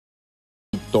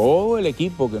todo el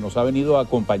equipo que nos ha venido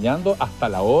acompañando hasta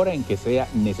la hora en que sea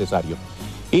necesario.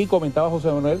 Y comentaba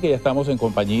José Manuel que ya estamos en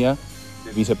compañía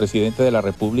del Vicepresidente de la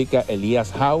República,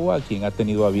 Elías Jaua, quien ha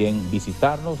tenido a bien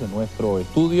visitarnos en nuestro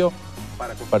estudio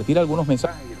para compartir algunos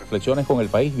mensajes y reflexiones con el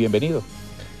país. Bienvenido.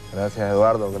 Gracias,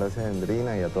 Eduardo, gracias,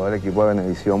 Endrina, y a todo el equipo de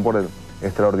Venevision por el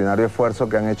extraordinario esfuerzo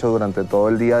que han hecho durante todo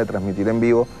el día de transmitir en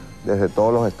vivo desde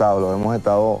todos los estados. Los hemos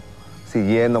estado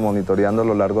siguiendo, monitoreando a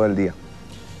lo largo del día.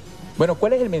 Bueno,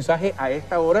 ¿cuál es el mensaje a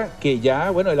esta hora? Que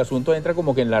ya, bueno, el asunto entra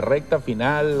como que en la recta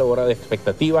final, hora de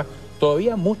expectativa.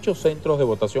 Todavía muchos centros de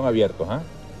votación abiertos, ¿ah?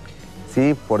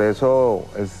 Sí, por eso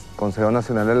el Consejo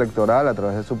Nacional Electoral, a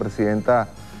través de su presidenta,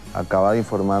 acaba de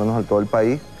informarnos a todo el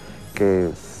país que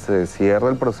se cierra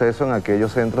el proceso en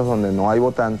aquellos centros donde no hay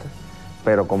votantes,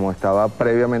 pero como estaba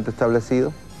previamente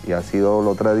establecido, y ha sido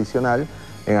lo tradicional,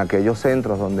 en aquellos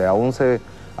centros donde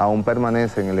aún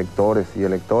permanecen electores y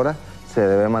electoras, se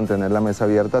debe mantener la mesa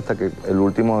abierta hasta que el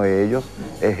último de ellos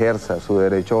ejerza su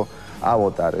derecho a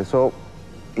votar. Eso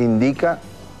indica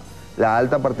la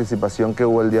alta participación que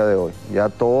hubo el día de hoy. Ya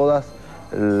todas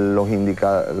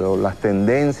las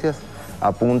tendencias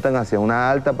apuntan hacia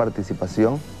una alta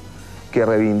participación que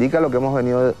reivindica lo que hemos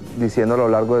venido diciendo a lo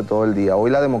largo de todo el día. Hoy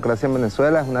la democracia en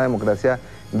Venezuela es una democracia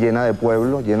llena de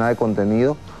pueblo, llena de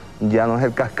contenido. Ya no es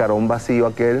el cascarón vacío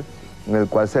aquel en el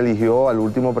cual se eligió al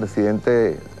último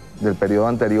presidente del periodo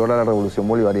anterior a la Revolución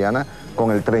Bolivariana con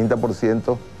el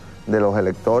 30% de los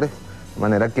electores. De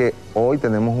manera que hoy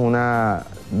tenemos una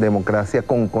democracia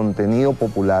con contenido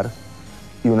popular,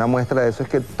 y una muestra de eso es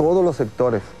que todos los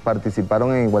sectores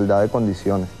participaron en igualdad de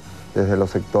condiciones, desde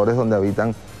los sectores donde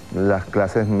habitan las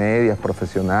clases medias,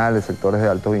 profesionales, sectores de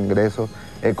altos ingresos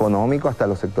económicos, hasta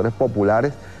los sectores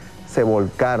populares se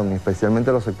volcaron,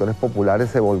 especialmente los sectores populares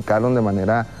se volcaron de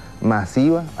manera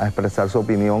masiva a expresar su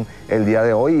opinión el día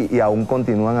de hoy, y aún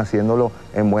continúan haciéndolo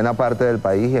en buena parte del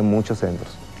país y en muchos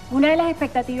centros. Una de las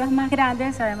expectativas más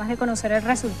grandes, además de conocer el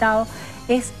resultado,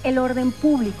 es el orden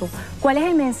público. ¿Cuál es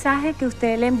el mensaje que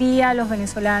usted le envía a los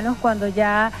venezolanos cuando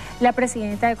ya la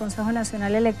presidenta del Consejo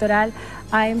Nacional Electoral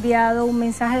ha enviado un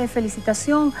mensaje de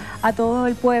felicitación a todo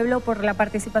el pueblo por la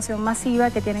participación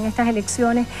masiva que tienen estas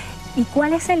elecciones? ¿Y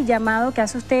cuál es el llamado que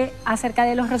hace usted acerca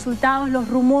de los resultados, los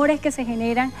rumores que se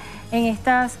generan en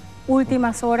estas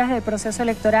últimas horas del proceso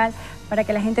electoral, para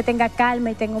que la gente tenga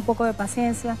calma y tenga un poco de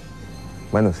paciencia?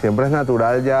 Bueno, siempre es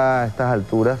natural ya a estas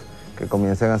alturas que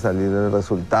comiencen a salir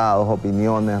resultados,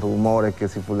 opiniones, rumores, que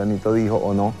si fulanito dijo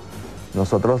o no.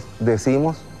 Nosotros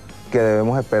decimos que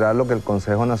debemos esperar lo que el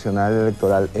Consejo Nacional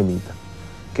Electoral emita,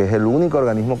 que es el único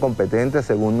organismo competente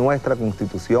según nuestra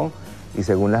Constitución y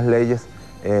según las leyes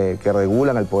que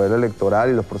regulan el poder electoral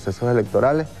y los procesos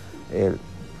electorales,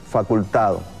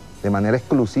 facultado de manera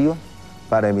exclusiva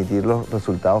para emitir los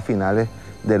resultados finales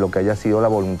de lo que haya sido la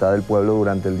voluntad del pueblo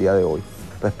durante el día de hoy.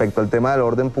 Respecto al tema del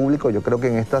orden público, yo creo que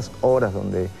en estas horas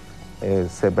donde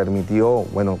se permitió,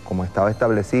 bueno, como estaba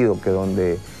establecido, que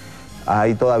donde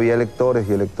hay todavía electores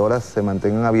y electoras se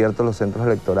mantengan abiertos los centros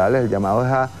electorales, el llamado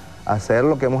es a hacer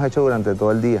lo que hemos hecho durante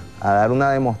todo el día, a dar una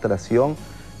demostración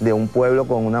de un pueblo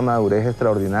con una madurez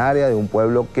extraordinaria, de un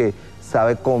pueblo que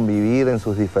sabe convivir en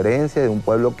sus diferencias, de un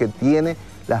pueblo que tiene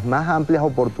las más amplias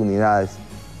oportunidades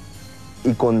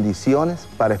y condiciones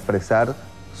para expresar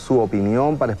su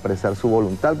opinión, para expresar su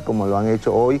voluntad, como lo han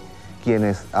hecho hoy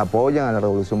quienes apoyan a la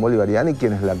Revolución Bolivariana y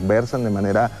quienes la adversan de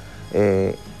manera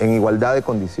en igualdad de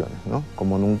condiciones, ¿no?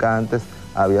 Como nunca antes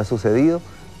había sucedido,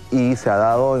 y se ha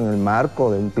dado en el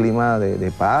marco de un clima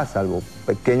de paz, salvo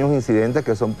pequeños incidentes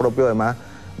que son propios además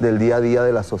del día a día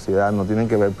de la sociedad, no tienen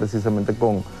que ver precisamente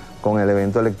con el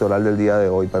evento electoral del día de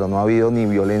hoy, pero no ha habido ni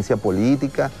violencia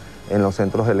política en los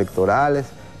centros electorales,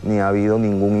 ni ha habido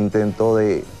ningún intento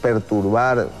de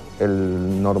perturbar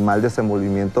el normal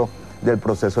desenvolvimiento del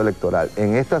proceso electoral.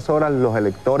 En estas horas los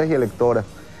electores y electoras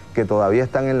que todavía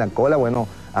están en la cola, bueno,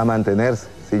 a mantenerse.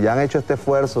 Si ya han hecho este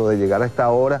esfuerzo de llegar a esta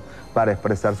hora para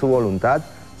expresar su voluntad,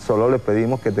 solo les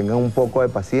pedimos que tengan un poco de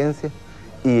paciencia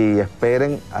y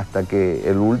esperen hasta que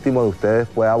el último de ustedes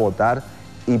pueda votar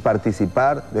y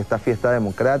participar de esta fiesta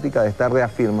democrática, de esta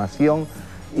reafirmación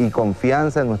y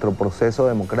confianza en nuestro proceso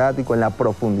democrático, en la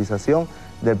profundización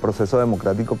del proceso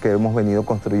democrático que hemos venido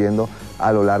construyendo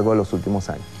a lo largo de los últimos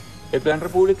años. El Plan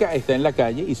República está en la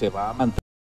calle y se va a mantener.